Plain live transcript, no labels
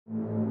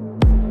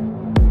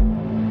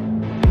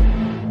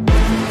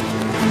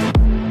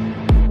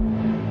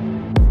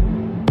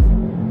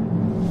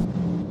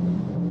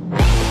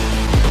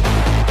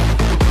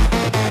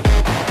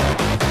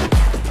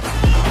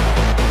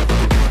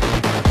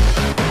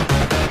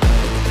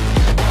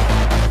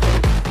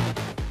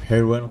Hey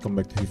everyone, welcome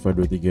back to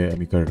FIFA 23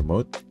 Amica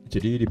Remote.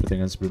 Jadi di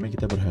pertandingan sebelumnya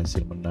kita berhasil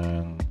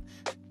menang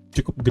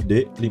cukup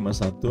gede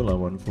 5-1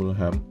 lawan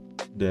Fulham.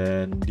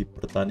 Dan di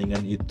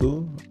pertandingan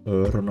itu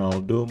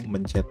Ronaldo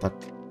mencetak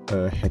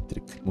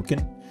hat-trick.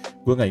 Mungkin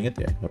gue gak inget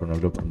ya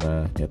Ronaldo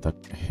pernah nyetak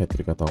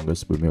hat-trick atau enggak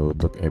sebelumnya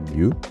untuk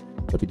MU.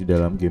 Tapi di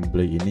dalam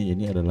gameplay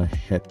ini adalah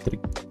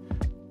hat-trick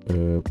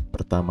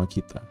pertama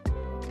kita.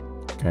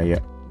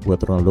 Kayak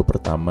buat Ronaldo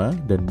pertama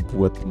dan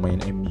buat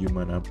pemain MU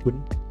manapun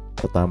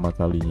pertama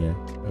kalinya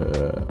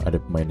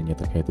ada pemain yang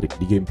nyetak hat-trick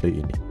di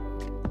gameplay ini.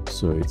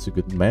 So it's a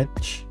good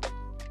match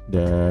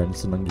dan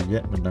senang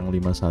juga menang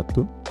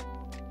 5-1.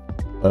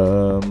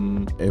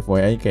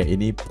 FYI kayak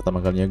ini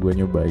pertama kalinya gue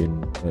nyobain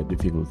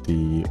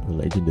difficulty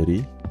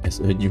legendary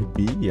as a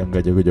newbie yang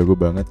gak jago-jago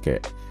banget.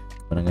 Kayak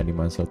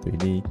menangan 5-1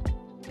 ini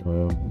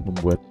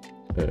membuat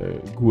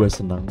gue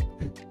senang.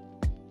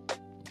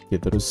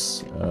 Oke,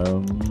 terus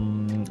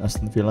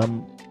Aston Villa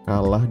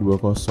kalah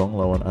 2-0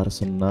 lawan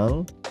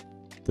Arsenal.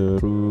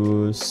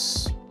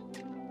 Terus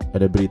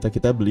ada berita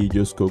kita beli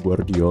Josko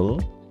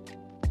Guardiol.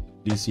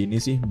 Di sini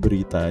sih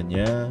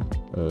beritanya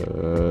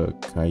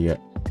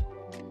kayak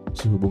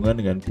sehubungan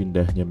dengan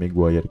pindahnya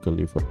Maguire ke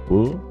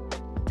Liverpool.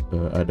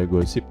 Ada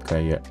gosip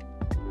kayak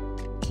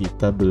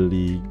kita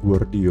beli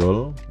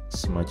Guardiol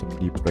semacam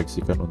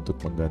diproyeksikan untuk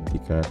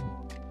menggantikan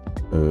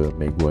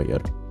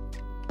Maguire.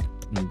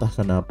 Entah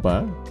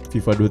kenapa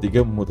FIFA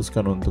 23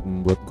 memutuskan untuk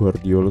membuat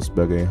Guardiol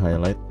sebagai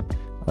highlight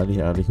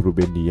alih-alih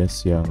Ruben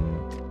Dias yang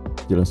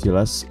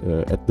jelas-jelas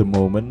at the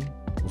moment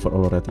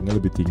overall ratingnya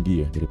lebih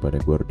tinggi ya daripada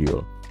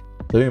Guardiol.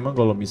 Tapi memang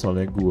kalau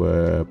misalnya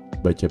gue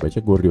baca-baca,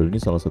 Guardiol ini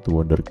salah satu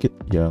wonderkid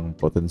yang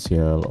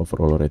potensial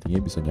overall ratingnya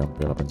bisa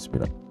nyampe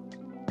 89.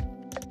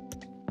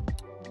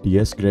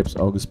 Dias grabs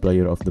August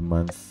Player of the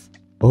Month.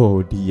 Oh,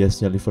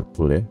 Diasnya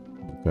Liverpool ya,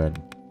 bukan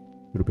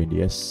Ruben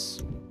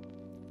Dias.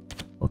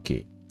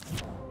 Oke.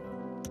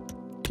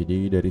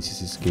 Jadi dari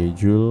sisi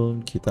schedule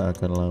kita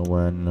akan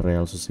lawan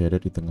Real Sociedad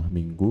di tengah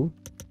minggu.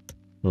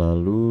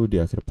 Lalu di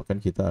akhir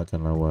pekan kita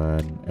akan lawan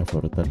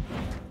Everton.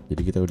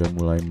 Jadi kita udah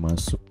mulai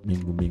masuk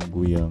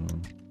minggu-minggu yang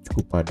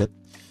cukup padat.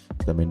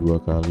 Kita main 2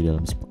 kali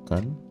dalam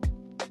sepekan.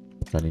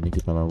 Pekan ini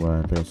kita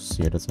lawan Real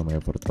Sociedad sama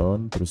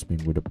Everton. Terus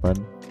minggu depan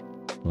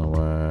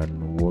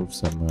lawan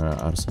Wolves sama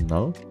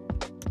Arsenal.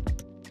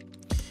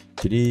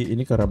 Jadi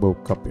ini Carabao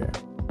Cup ya.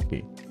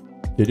 Oke.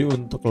 Jadi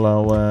untuk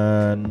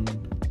lawan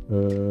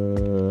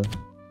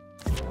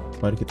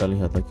mari kita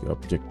lihat lagi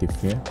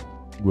objektifnya.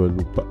 Gue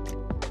lupa.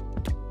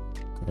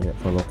 Kayak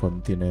kalau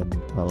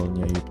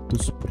kontinentalnya itu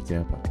seperti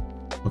apa.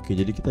 Oke,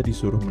 jadi kita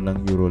disuruh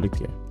menang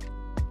Euroleague ya.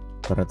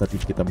 Karena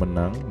tadi kita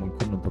menang,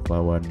 mungkin untuk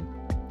lawan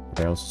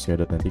Real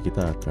Sociedad nanti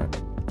kita akan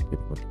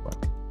tunggu depan.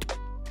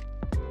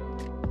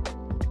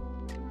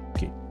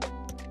 Oke.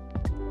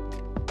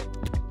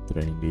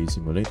 Training day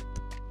simulate.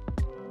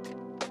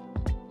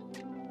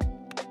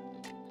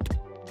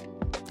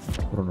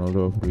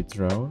 Ronaldo of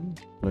withdrawn,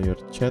 player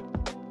chat.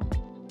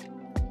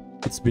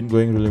 It's been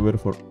going really well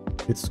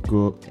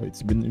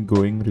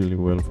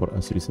for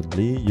us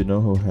recently. You know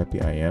how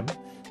happy I am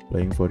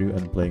playing for you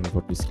and playing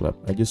for this club.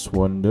 I just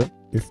wonder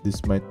if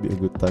this might be a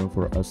good time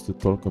for us to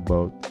talk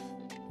about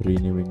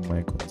renewing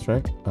my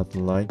contract. I'd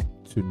like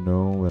to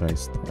know where I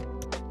stand.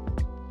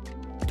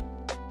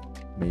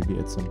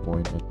 Maybe at some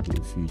point at the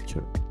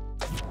future.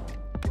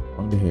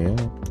 On the hair.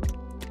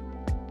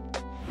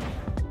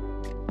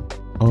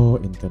 Oh,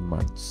 in 10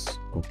 months.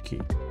 Oke.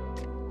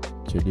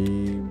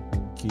 Jadi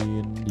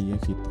mungkin dia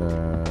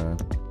kita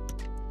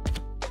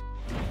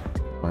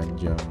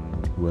panjang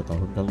 2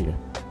 tahun kali ya.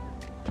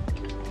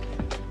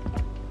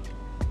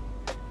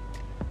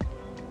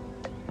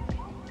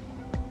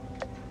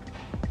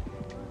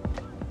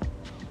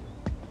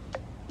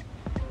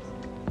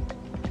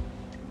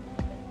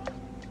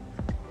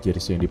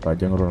 Jersey yang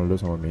dipajang Ronaldo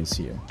sama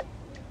Messi ya.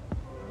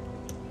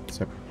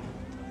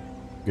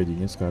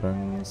 Gajinya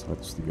sekarang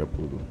 130.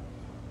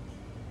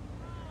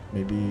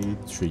 Maybe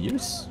 3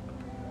 years.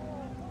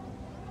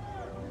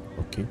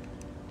 Oke.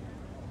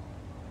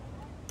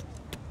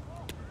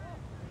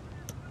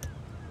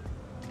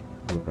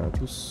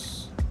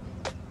 $200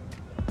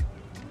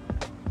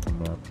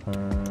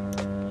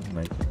 8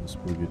 naikin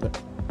 10 juta.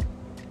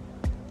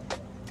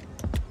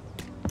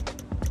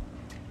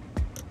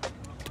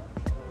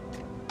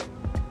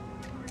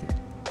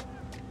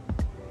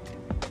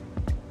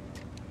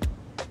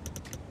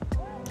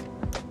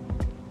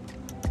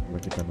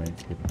 Kita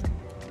naikin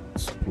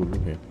 10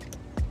 ya.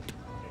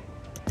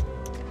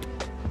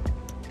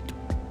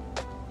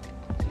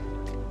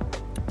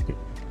 Oke.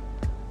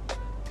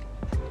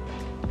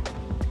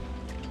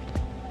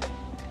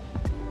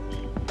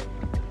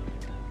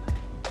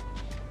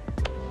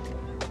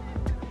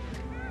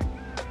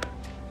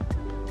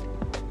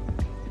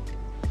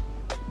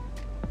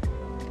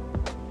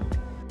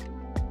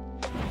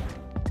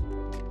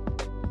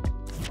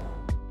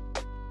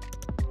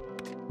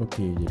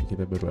 Oke, jadi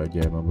kita baru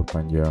aja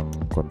memperpanjang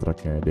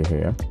kontraknya De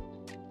Gea.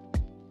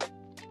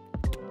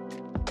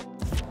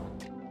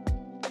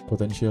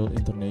 Potential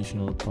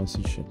international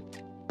position.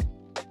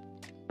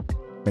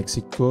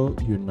 Mexico,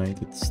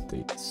 United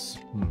States.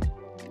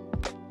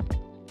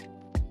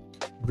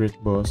 Great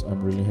boss,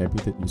 I'm really happy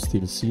that you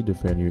still see the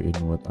value in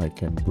what I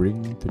can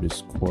bring to the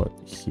squad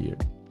here.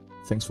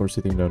 Thanks for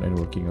sitting down and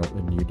working out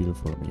a new deal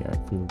for me. I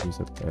feel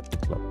deserved at the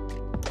club.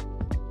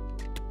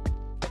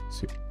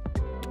 Sip.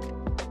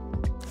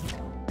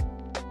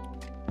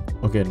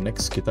 Oke,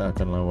 next kita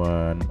akan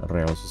lawan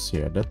Real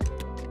Sociedad.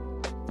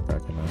 Kita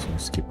akan langsung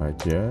skip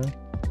aja.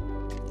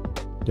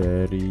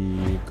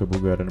 Dari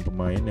kebugaran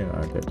pemain yang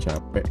agak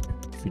capek,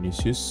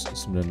 Vinicius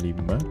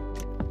 95,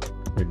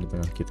 dan di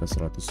tengah kita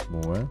 100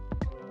 semua.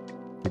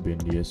 Ruben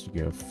Dias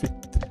juga fit,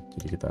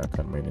 jadi kita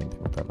akan mainin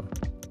tim utama.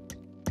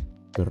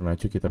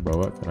 Garnacho kita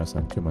bawa karena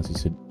Sancho masih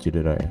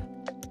cedera ya.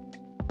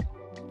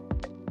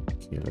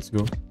 Oke, let's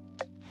go.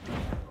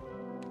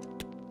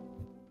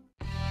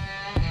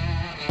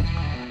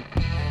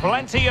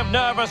 Plenty of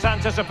nervous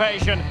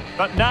anticipation,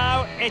 but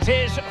now it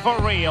is for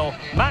real.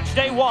 Match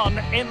day 1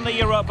 in the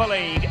Europa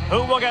League.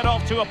 Who will get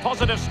off to a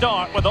positive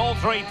start with all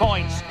 3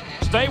 points?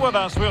 Stay with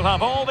us, we'll have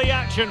all the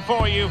action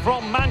for you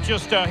from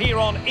Manchester here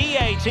on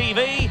EA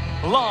TV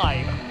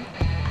Live.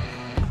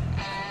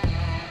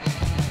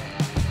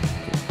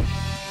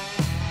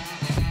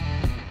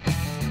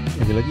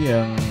 Lagi-lagi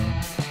yang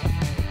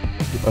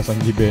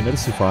dipasang di banner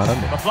si Varane.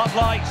 The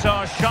floodlights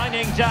are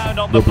shining down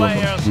on the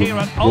players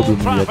here at Old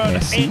Trafford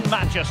in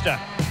Manchester.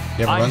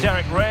 I'm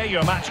Derek Ray,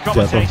 your match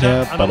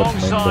commentator, and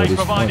alongside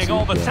providing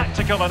all the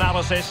tactical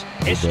analysis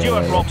is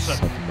Stuart Robson.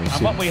 And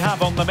what we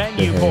have on the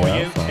menu for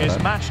you is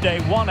match day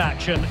 1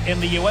 action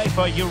in the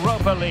UEFA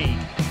Europa League.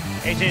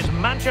 It is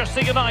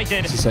Manchester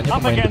United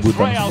up against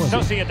Real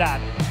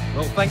Sociedad.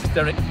 Well, thanks,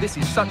 Derek. This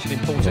is such an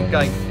important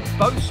game.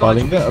 Both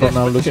sides will be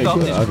Ronaldo desperate to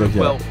start this group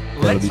well.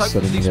 Let's hope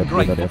to see some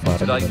great football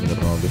today.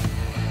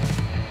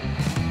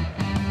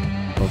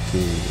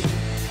 Oke.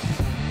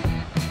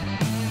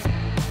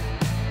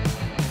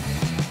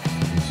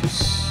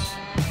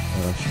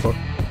 Rashford,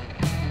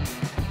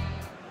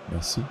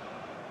 Messi,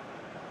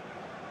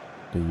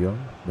 De Jong,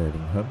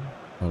 Bellingham,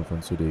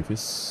 Alphonso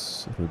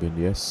Davies, Ruben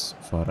Dias,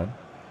 Varane.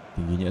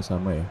 Tingginya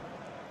sama ya.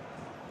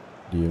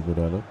 Diogo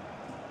Falot,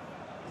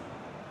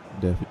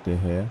 David De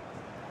Gea,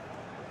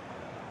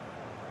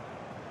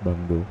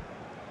 Bangdo,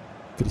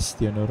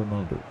 Cristiano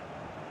Ronaldo.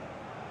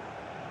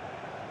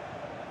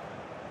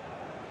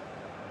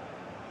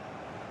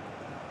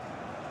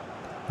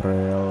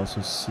 Real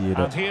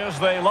Sociedad. And here's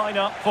the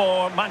lineup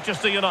for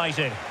Manchester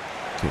United.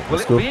 Okay,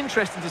 well, it'll be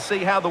interesting to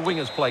see how the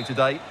wingers play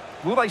today.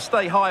 Will they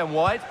stay high and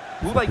wide?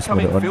 Will they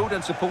come in field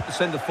and support the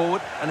centre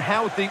forward? And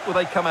how deep will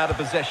they come out of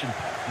possession?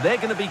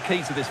 They're going to be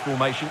key to this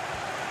formation.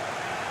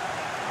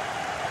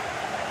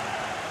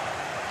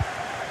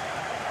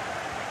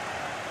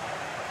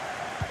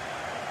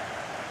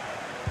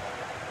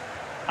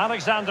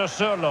 Alexander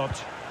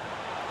Sørloth.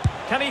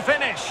 Can he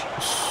finish?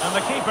 And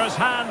the keeper's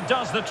hand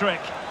does the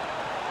trick.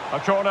 A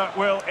corner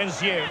will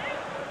ensue.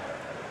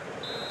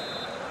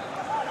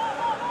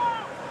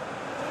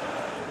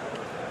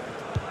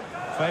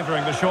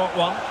 Favouring the short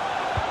one.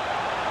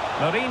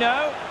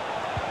 Marino.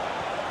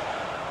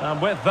 And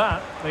with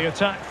that, the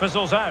attack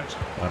fizzles out.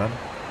 Varane.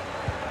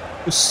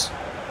 Us.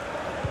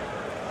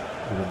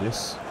 Ruben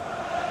Dias.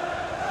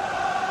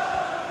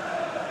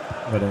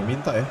 Gak ada yang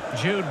minta ya.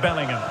 Jude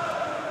Bellingham.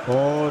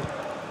 Oh,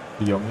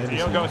 Diongnya di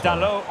sini. Diogo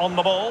Falot on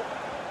the ball.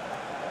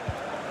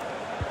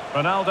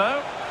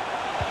 Ronaldo.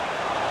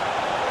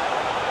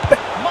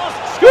 Must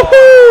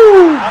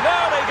score! An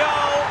early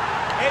goal.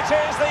 It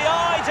is the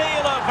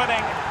ideal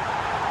opening.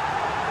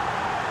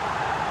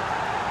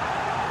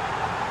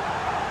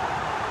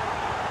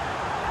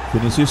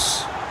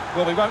 Vinicius.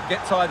 Well, we won't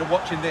get tired of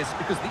watching this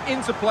because the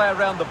interplay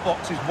around the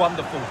box is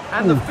wonderful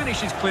and the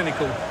finish is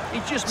clinical.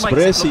 It just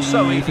makes it look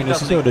so easy.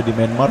 Viniciusnya udah di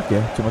main mark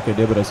ya, cuma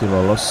kayak dia berhasil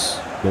lolos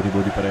dari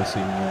body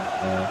pressingnya.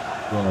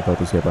 Gue nggak tahu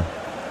itu siapa.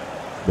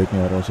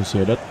 Baiknya Real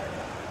Sociedad.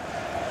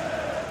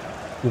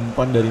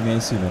 Umpan dari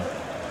Messi man.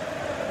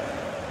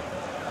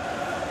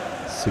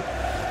 Sip.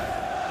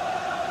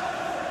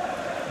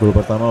 Gol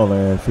pertama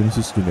oleh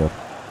Vinicius Junior.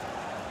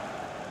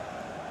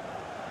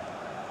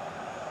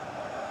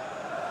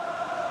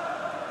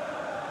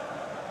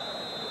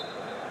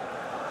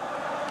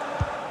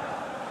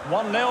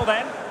 1-0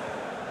 then.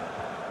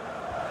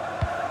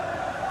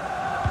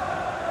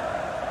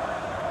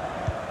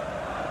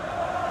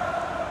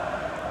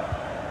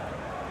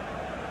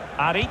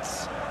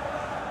 Aritz.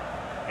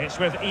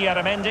 It's with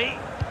Iaramendi.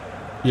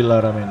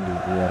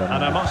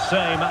 And I must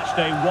say, match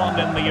day 1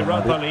 in the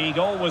Europa League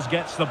always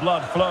gets the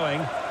blood flowing.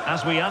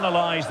 As we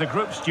analyse the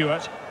group,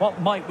 Stuart, what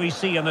might we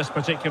see in this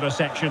particular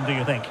section, do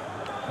you think?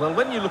 Well,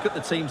 when you look at the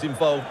teams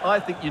involved, I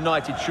think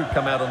United should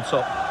come out on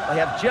top. They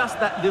have just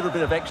that little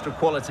bit of extra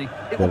quality.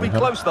 It will be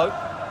close, though.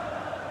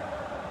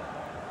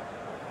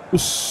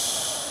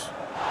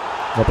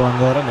 Gak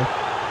pelanggaran ya.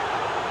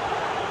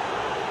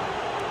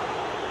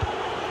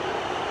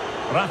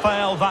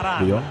 Raphael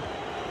Varane. Dion.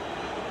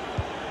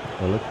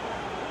 Falot.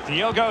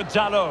 Diogo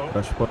Falot.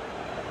 Rashford.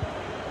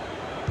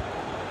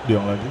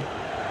 Dion lagi.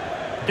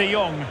 De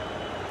Jong.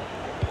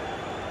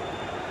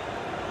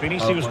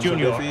 Vinicius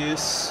Junior.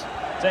 Davies.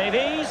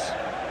 Davies.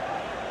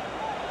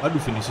 Aduh,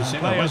 Vinicius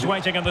Players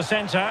waiting in the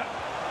centre.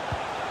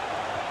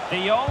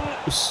 De Jong.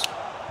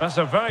 That's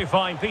a very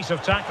fine piece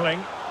of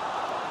tackling.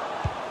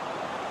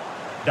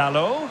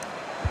 Dalot.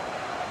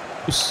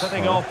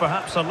 Setting off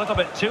perhaps a little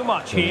bit too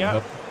much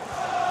here.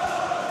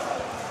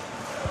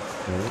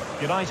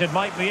 United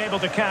might be able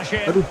to cash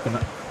in. Aduh,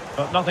 kena.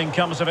 But nothing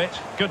comes of it.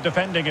 Good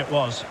defending it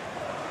was.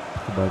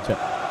 Kebaca.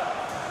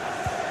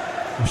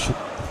 Oh shit.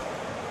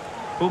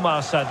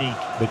 Umar Sadiq.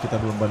 Baik, kita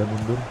belum pada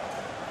mundur.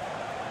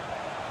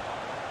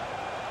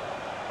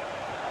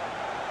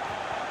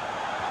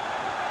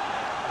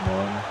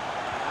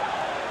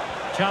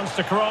 Chance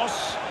to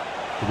cross.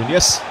 Ruben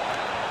Dias.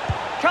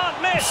 Can't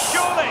miss,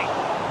 surely.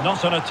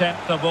 Not an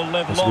attempt that will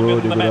live long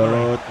in the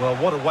memory. Well,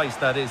 what a waste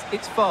that is.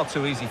 It's far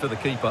too easy for the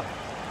keeper.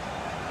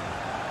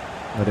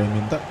 Ada yang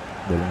minta.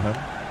 Bellingham.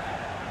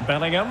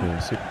 Bellingham. Ya,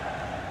 sip.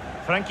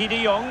 Frenkie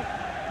de Jong.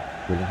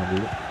 Bellingham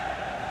dulu.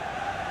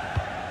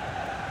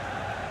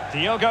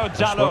 Diogo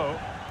Falot.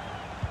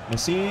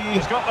 Messi.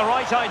 He's got the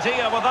right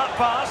idea with that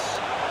pass.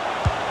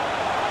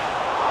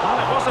 Well,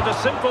 it wasn't a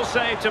simple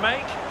save to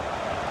make.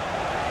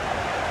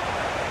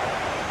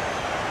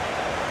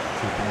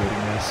 Dari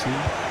Messi.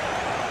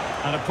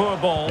 And a poor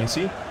ball.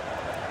 Messi.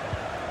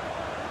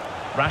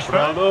 Rashford.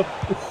 Ronaldo.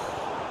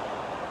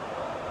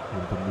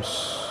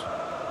 Tembus.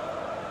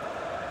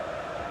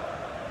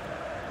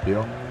 De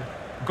Jong.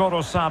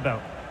 Gorosabel.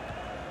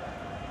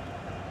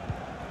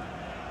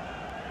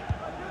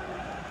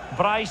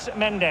 Bryce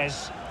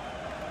Mendes.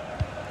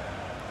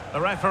 The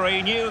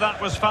referee knew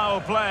that was foul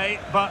play,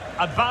 but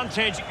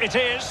advantage it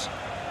is.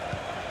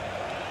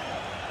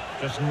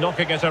 Just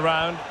knocking it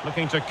around,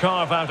 looking to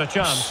carve out a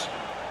chance.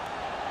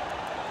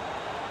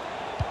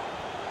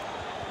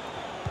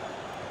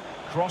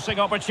 Crossing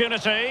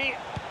opportunity.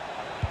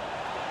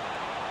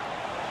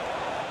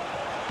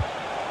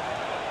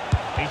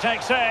 He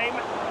takes aim.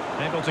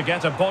 Able to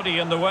get a body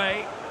in the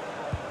way.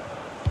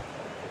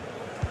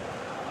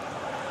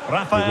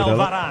 Raphael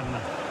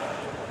Varane.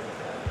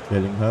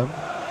 Bellingham.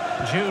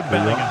 Jude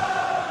Bellingham.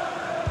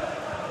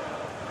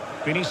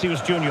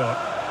 Vinicius Junior.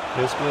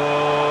 Let's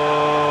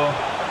go.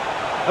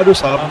 Aduh,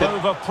 salah An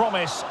over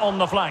promise on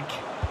the flank.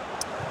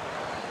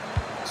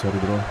 Sorry,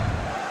 bro.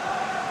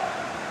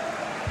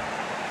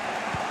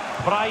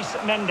 Bryce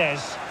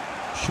Mendes.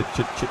 Shit.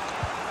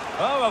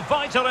 Oh, a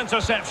vital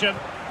interception.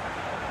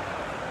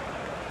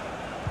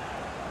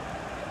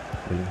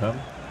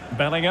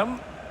 Bellingham.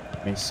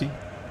 Messi.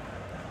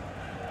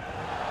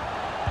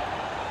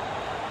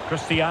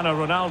 Cristiano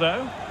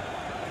Ronaldo.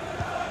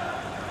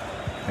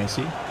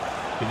 Messi.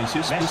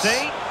 Vinicius.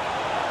 Messi.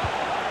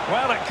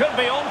 Well, it could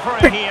be on for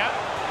him here.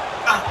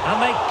 And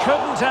they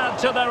couldn't add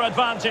to their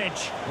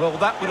advantage. Well,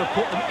 that would have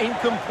put them in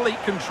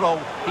complete control.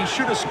 He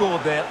should have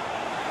scored there.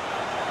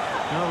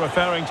 Now,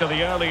 referring to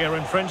the earlier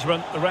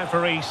infringement, the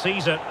referee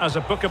sees it as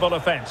a bookable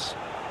offence.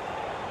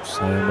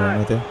 Sayang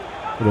banget ya.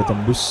 Udah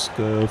tembus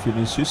ke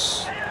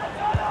Vinicius.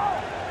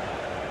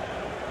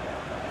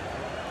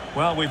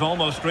 Well, we've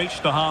almost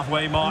reached the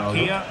halfway mark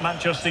here.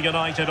 Manchester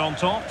United on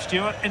top.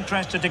 Stuart,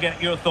 interested to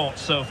get your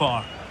thoughts so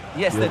far.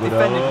 Yes, they're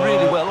defended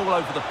really well all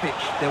over the pitch.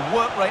 Their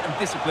work rate and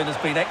discipline has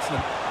been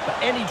excellent. But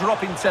any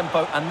drop in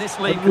tempo and this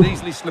lead could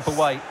easily slip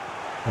away.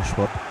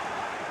 Rashford.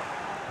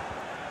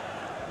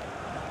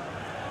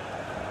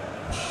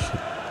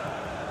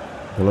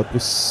 Falot,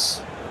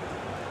 please.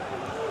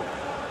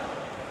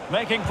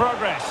 Making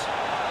progress.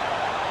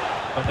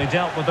 But they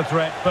dealt with the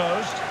threat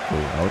posed.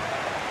 Out.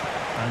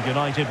 And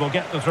United will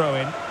get the throw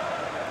in.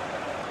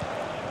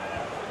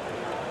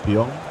 De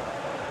Jong.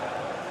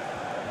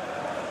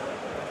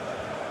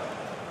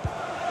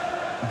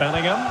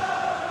 Bellingham.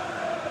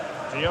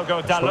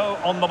 Diogo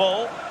Falot on the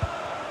ball.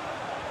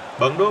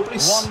 Bang Do,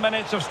 please. 1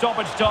 minute of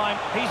stoppage time.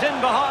 He's in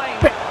behind.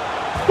 In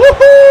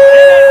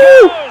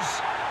it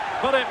goes.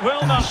 But it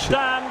will not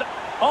stand.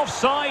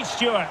 Offside,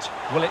 Stuart.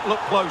 Well, it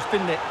looked close,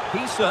 didn't it?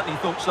 He certainly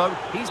thought so.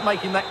 He's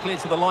making that clear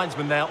to the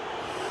linesman now.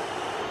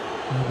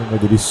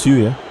 Nggak jadi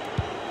siu ya.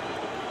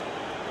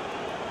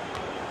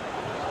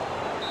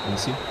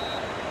 Messi.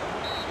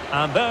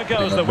 And there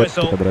goes the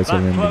whistle.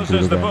 That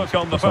closes the book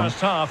on the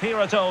first half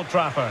here at Old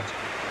Trafford.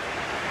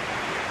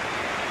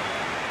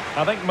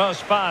 I think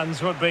most fans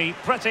would be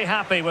pretty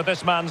happy with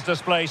this man's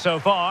display so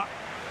far.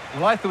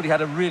 Well, I thought he had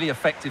a really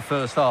effective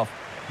first half.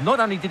 Not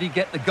only did he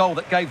get the goal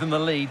that gave them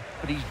the lead,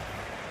 but he...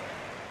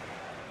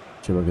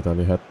 Coba kita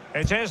lihat.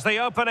 It is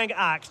the opening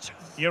act.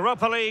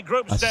 Europa League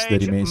group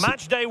stage,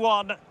 match day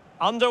 1,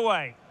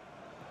 underway.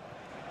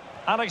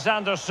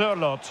 Alexander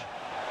Sørloth.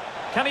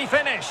 Can he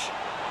finish?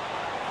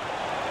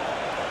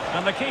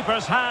 And the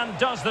keeper's hand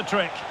does the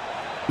trick.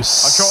 A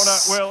corner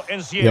will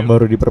ensue. Yang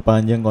baru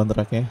diperpanjang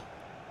kontraknya.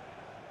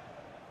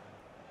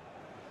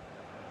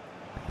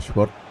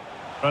 Rashford.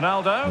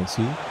 Ronaldo.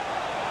 Messi.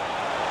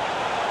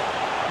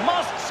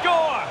 Must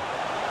score.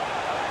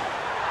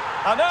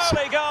 An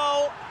early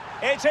goal.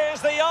 It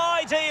is the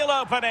ideal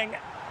opening.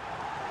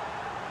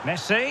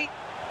 Messi.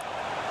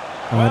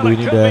 Well, it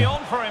could be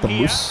on for him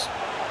here.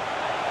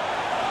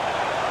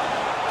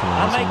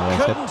 And they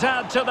couldn't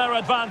add to their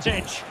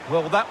advantage.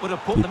 Well, that would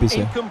have put them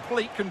in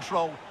complete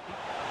control.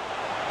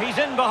 He's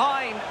in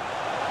behind.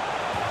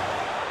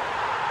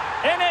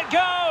 In it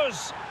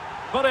goes.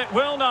 But it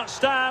will not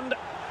stand.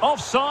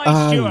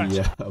 Offside, Stuart.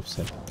 Yeah,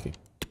 offside. Okay.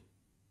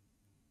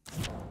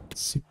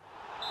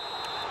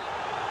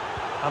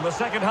 And the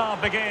second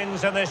half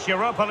begins in this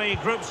Europa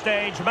League group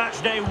stage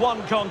match day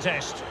 1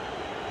 contest.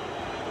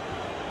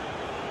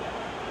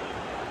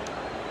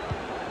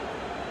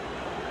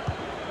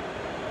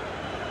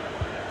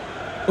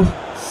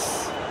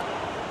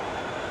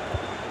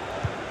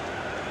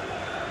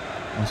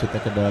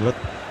 Maksudnya ke Dalot.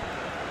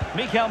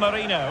 Mikel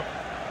Merino.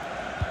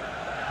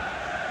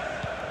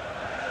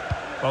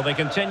 Well, they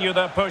continue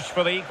their push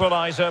for the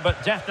equaliser, but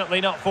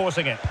definitely not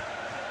forcing it.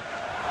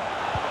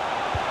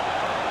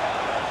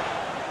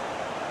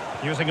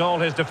 Using all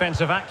his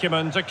defensive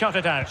acumen to cut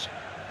it out.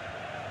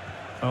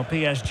 Well,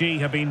 PSG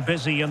have been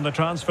busy in the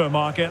transfer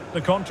market.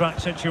 The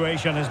contract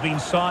situation has been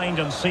signed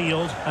and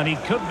sealed, and he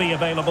could be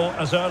available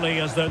as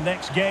early as their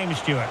next game,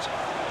 Stuart.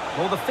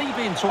 Well, the fee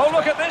being talked. Oh,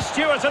 look at this,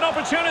 Stuart, an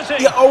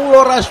opportunity. Ya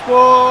Allah,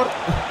 Rashford.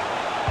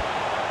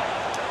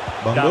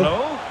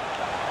 Gallo.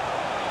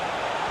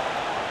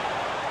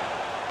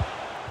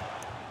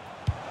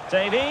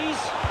 Davies.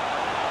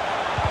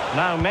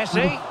 Now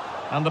Messi.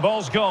 And the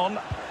ball's gone.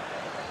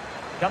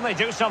 Can they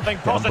do something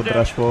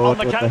positive on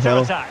the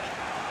counter-attack?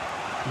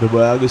 Udah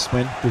bagus,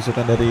 men.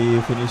 Tusukan dari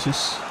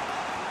Vinicius.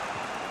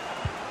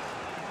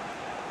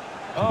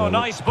 Oh,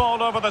 nice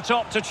ball over the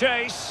top to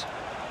chase.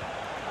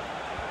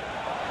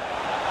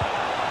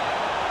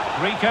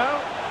 Rico.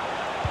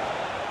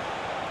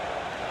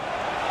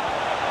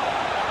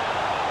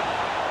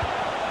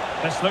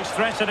 This looks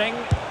threatening.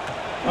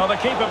 Well, the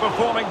keeper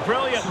performing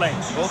brilliantly.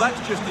 Well,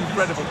 that's just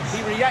incredible.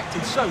 He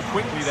reacted so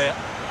quickly there.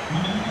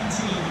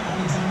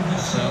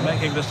 So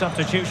making the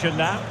substitution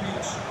now.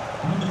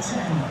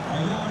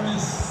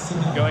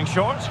 Going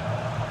short.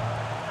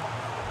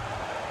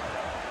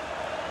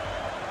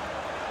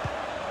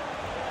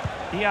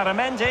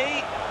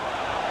 Iaramendi.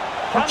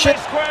 Can they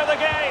square the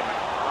game?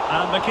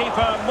 And the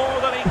keeper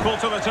more than equal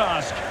to the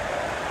task.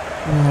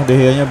 De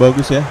Gea-nya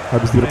bagus ya,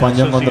 habis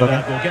diperpanjang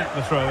kontraknya. Will get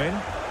the throw in.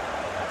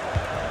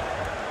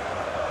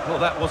 Well,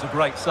 that was a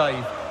great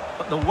save.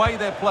 But the way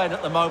they're playing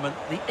at the moment,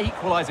 the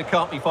equaliser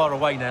can't be far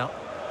away now.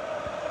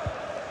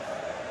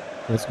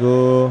 Let's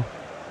go.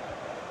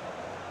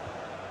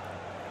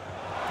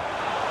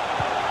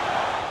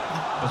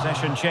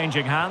 Possession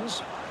changing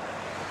hands.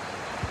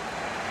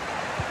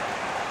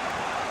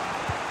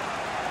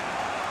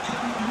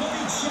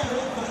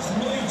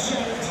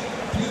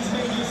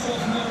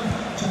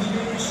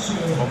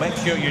 Well, make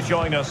sure you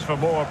join us for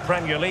more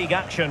Premier League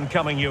action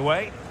coming your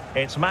way.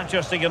 It's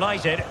Manchester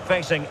United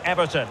facing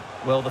Everton.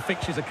 Well, the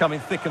fixtures are coming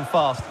thick and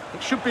fast.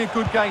 It should be a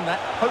good game, that.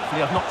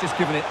 Hopefully I've not just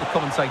given it the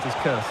commentator's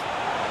curse.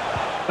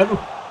 Aduh,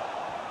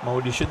 mau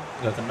di-shoot,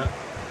 nggak kena.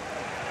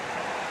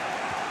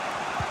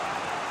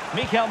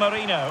 Mikel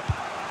Merino.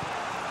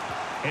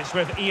 It's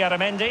with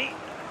Iaramendi.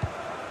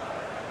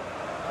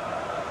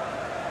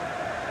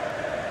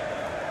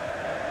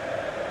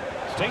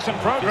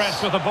 Decent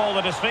progress with the ball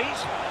at his feet.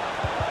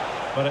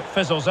 But it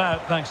fizzles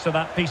out thanks to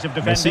that piece of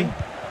defending.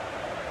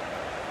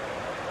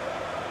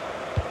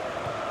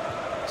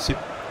 Sip.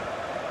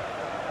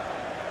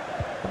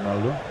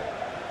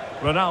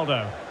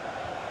 Ronaldo.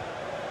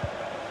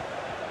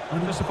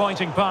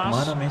 Disappointing pass.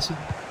 Mana Messi?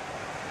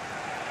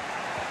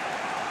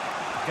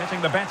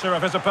 Getting the better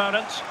of his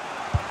opponents.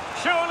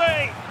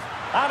 Surely!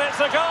 And it's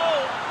a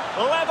goal!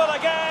 Level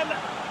again!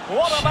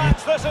 What a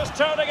match this is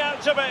turning out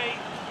to be!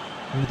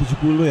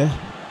 70 ya.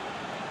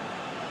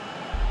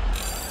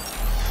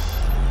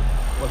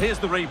 Well, here's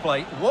the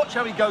replay. Watch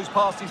how he goes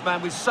past his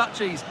man with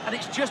such ease, and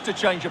it's just a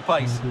change of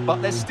pace.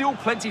 But there's still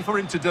plenty for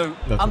him to do.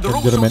 Under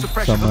all sorts of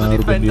pressure from the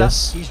defender,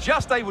 he's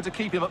just able to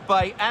keep him at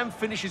bay and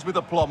finishes with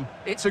aplomb.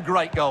 It's a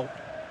great goal.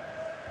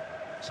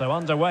 So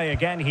underway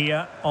again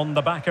here on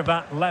the back of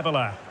that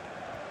leveller.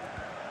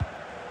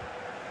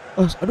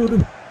 Oh,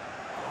 aduh.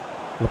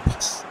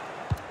 Lepas.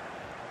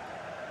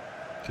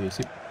 Oke,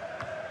 sip.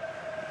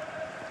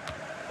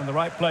 And the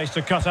right place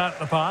to cut out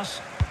the pass.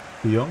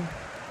 De Jong.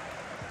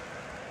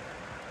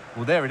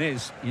 Well, there it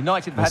is.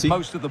 United have had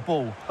most of the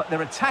ball, but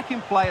their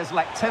attacking players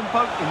lack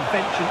tempo,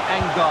 invention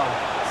and goal.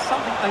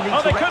 Something they need to...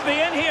 Oh, they could be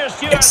in here,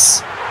 Stuart. Yes.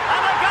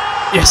 And a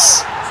goal!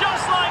 Yes.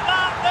 Just like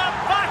that, they're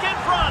back in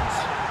front.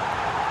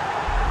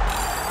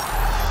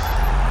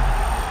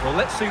 Well,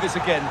 let's see this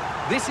again.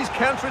 This is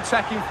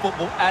counter-attacking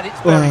football at its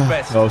very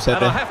best.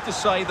 And I have to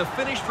say, the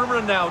finish from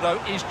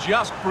Ronaldo is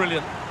just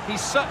brilliant.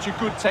 He's such a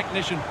good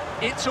technician.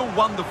 It's a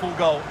wonderful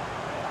goal.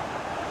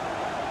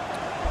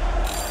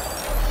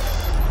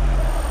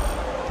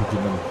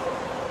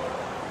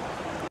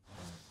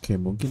 Oke,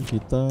 mungkin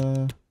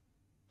kita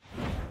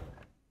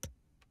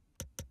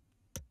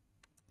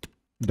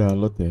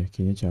Dalot ya,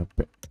 kayaknya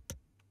capek.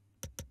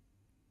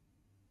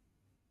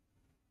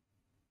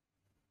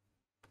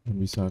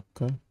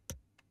 Bisakah?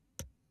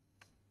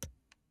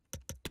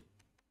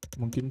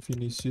 Mungkin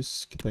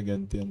Vinicius kita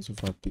gantian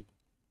Sufati.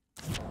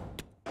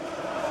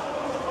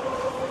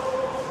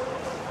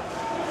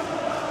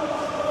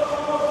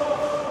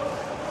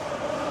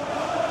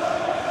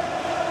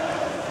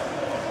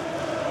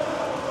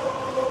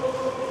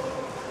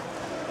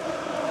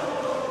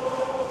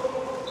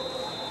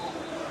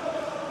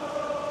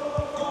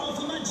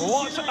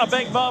 not a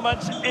big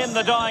moment in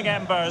the dying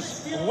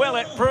embers. Will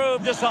it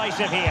prove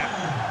decisive here?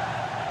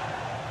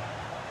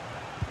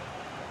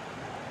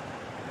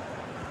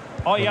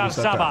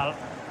 Oyarzabal.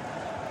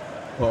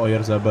 Oh,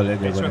 Oyarzabal ya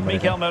It's with jawabannya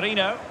Mikel mereka.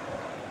 Merino.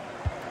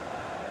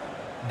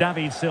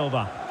 David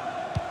Silva.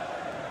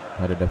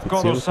 Ada David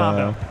Gorosado.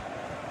 Silva.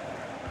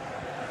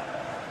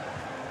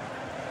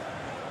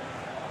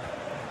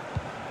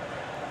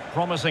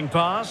 Promising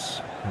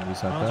pass.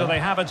 Well, do they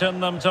have it in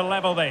them to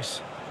level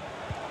this?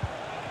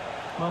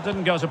 Well,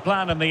 didn't go to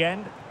plan in the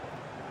end.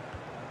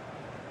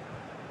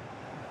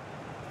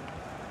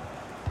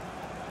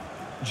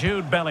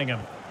 Jude Bellingham.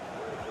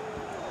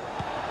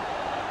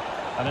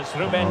 And it's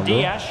Ruben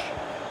Dias.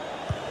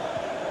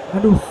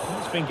 Aduh.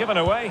 It's been given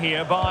away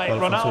here by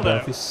Alphonso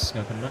Ronaldo. Davies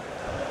nggak kena.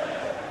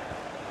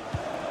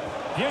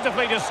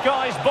 Beautifully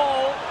disguised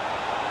ball.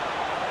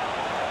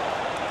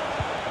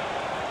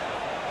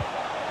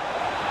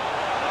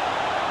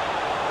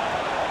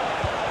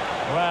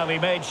 Well, he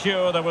made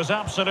sure there was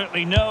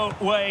absolutely no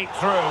way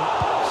through.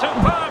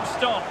 Superb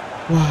stop.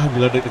 Wah,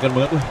 gila deg-degan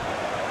banget wah.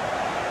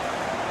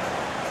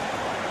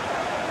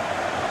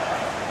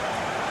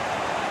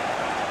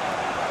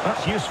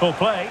 That's useful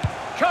play.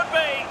 Could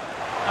be.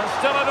 And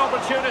still an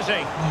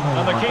opportunity.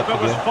 And the keeper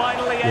was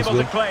finally able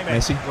to claim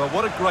it. Messi. Well,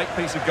 what a great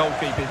piece of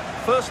goalkeeping.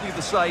 Firstly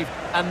the save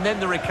and then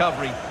the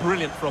recovery.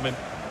 Brilliant from him.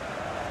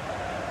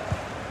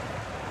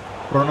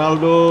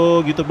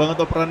 Ronaldo gitu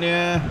banget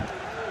operannya.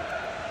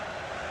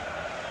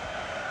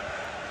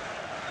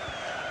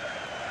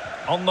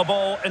 On the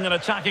ball in an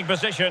attacking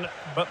position,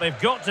 but they've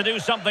got to do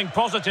something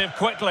positive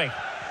quickly.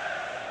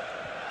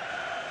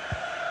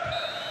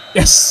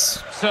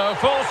 Yes. So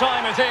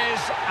full-time it is,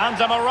 and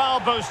a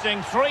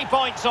morale-boosting 3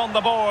 points on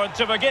the board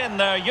to begin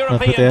their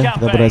European Kita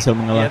campaign. berhasil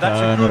Yeah, that's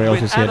a mengalahkan good Real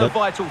win and a Sociedad.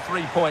 vital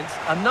 3 points.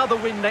 Another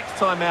win next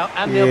time out,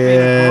 and they'll be in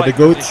a Yeah, great the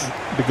goats,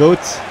 position. the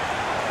goats.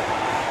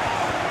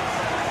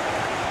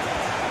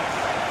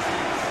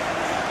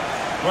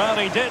 Well,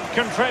 he did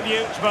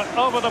contribute, but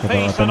over the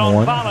Kebanyakan piece and on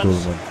one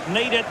balance, goal.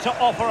 needed to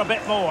offer a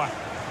bit more.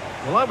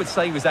 Well, I would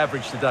say he was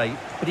average today,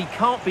 but he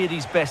can't be at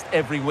his best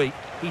every week.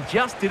 He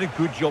just did a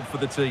good job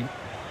for the team.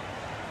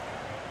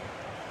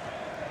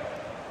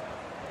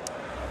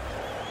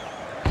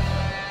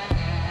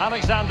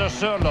 Alexander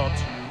Sørloth.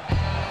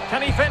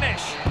 Can he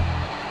finish?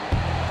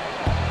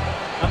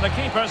 And the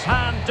keeper's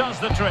hand does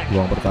the trick.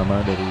 Peluang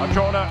pertama dari A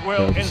corner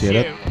will Real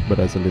Sociedad ensue.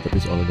 berhasil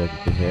ditepis oleh David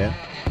De.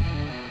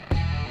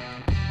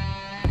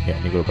 Ya,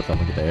 ini gol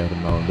pertama kita ya.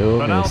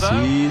 Ronaldo.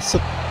 Messi.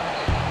 Set.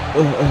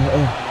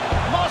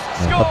 Must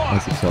Mantap, score.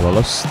 masih bisa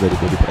lolos dari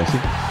body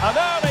pressing. An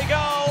early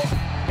goal.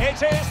 It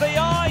is the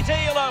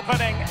ideal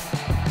opening.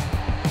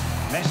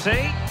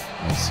 Messi.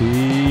 Messi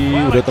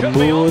Well, udah it could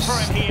be on tembus, for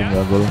him tapi here.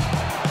 nggak gol.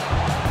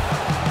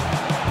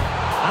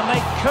 And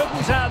they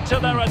couldn't add to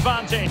their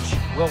advantage.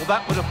 Well,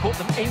 that would have put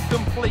them in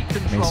complete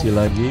control. Messi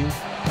lagi,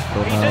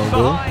 He's in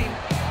Ronaldo. behind.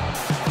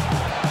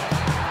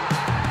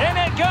 In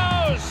it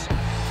goes.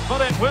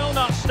 But it will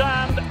not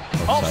stand.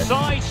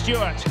 Offside,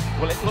 Stuart.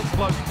 Well, it looked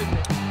close, didn't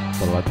it?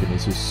 Telat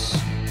Vinicius.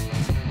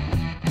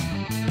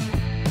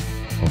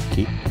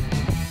 Oke.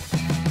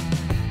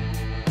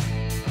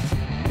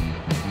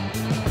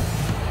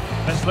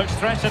 This looks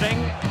threatening.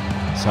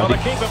 Well,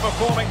 the Sadik. keeper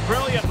performing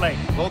brilliantly.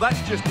 Well,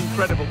 that's just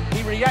incredible.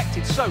 He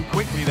reacted so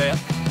quickly there.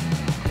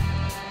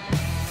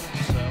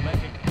 So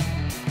making,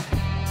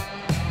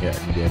 Ya,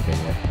 ini dia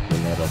kayaknya.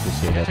 Golnya Real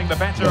Sociedad. getting the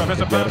better of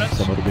his Dikejar opponents.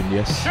 sama Ruben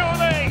Dias.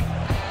 Surely.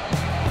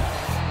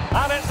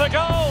 And it's a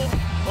goal.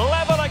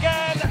 Level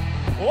again.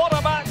 What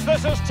a match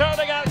this is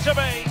turning out to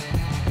be.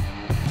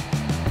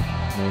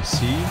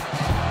 Messi.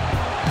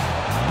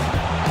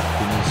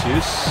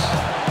 Vinicius.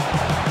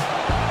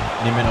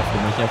 Ini man of the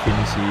match-nya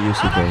Vinicius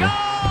And a kayaknya.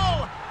 goal!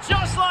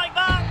 Just like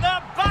that,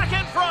 they're back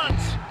in front.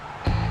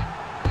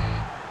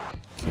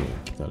 Oke,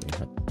 kita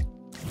lihat.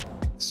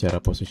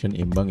 Secara possession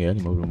imbang ya,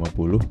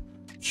 50-50.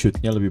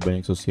 Shootnya lebih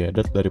banyak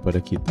Sociedad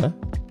daripada kita.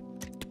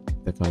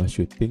 Kita kalah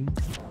shooting.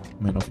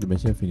 Man of the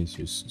match-nya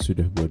Vinicius,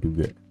 sudah gua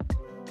duga.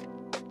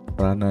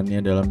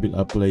 Peranannya dalam build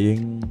up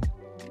playing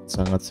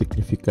sangat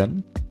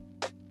signifikan.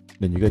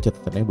 Dan juga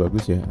catatannya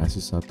bagus ya,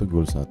 assist 1,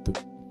 gol 1.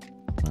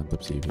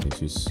 Mantap sih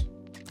Vinicius.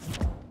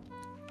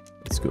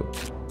 Let's go.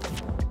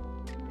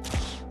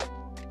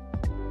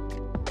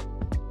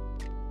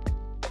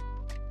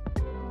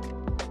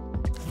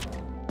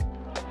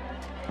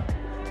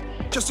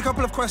 Just a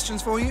couple of questions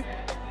for you.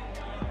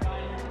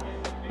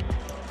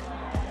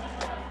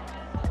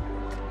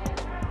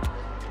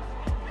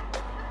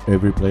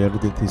 Every player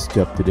did his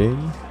job today.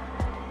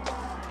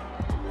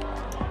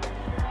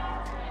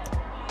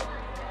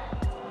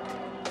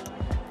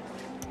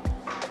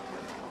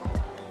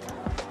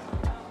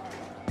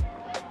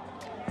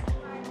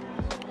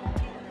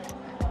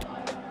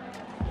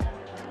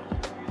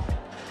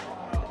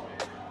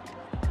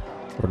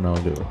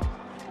 Ronaldo.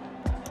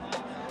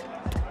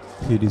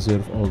 He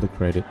deserves all the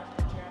credit.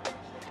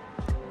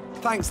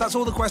 Thanks, that's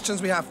all the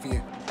questions we have for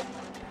you.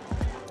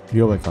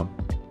 You're welcome.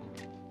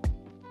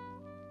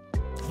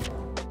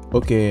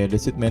 Oke,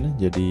 that's it man.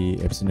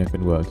 Jadi episode akan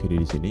gue akhiri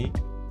di sini.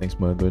 Thanks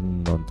banget buat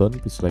nonton,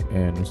 please like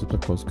and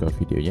subscribe kalau suka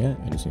videonya,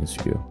 and see you in the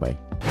video. Bye.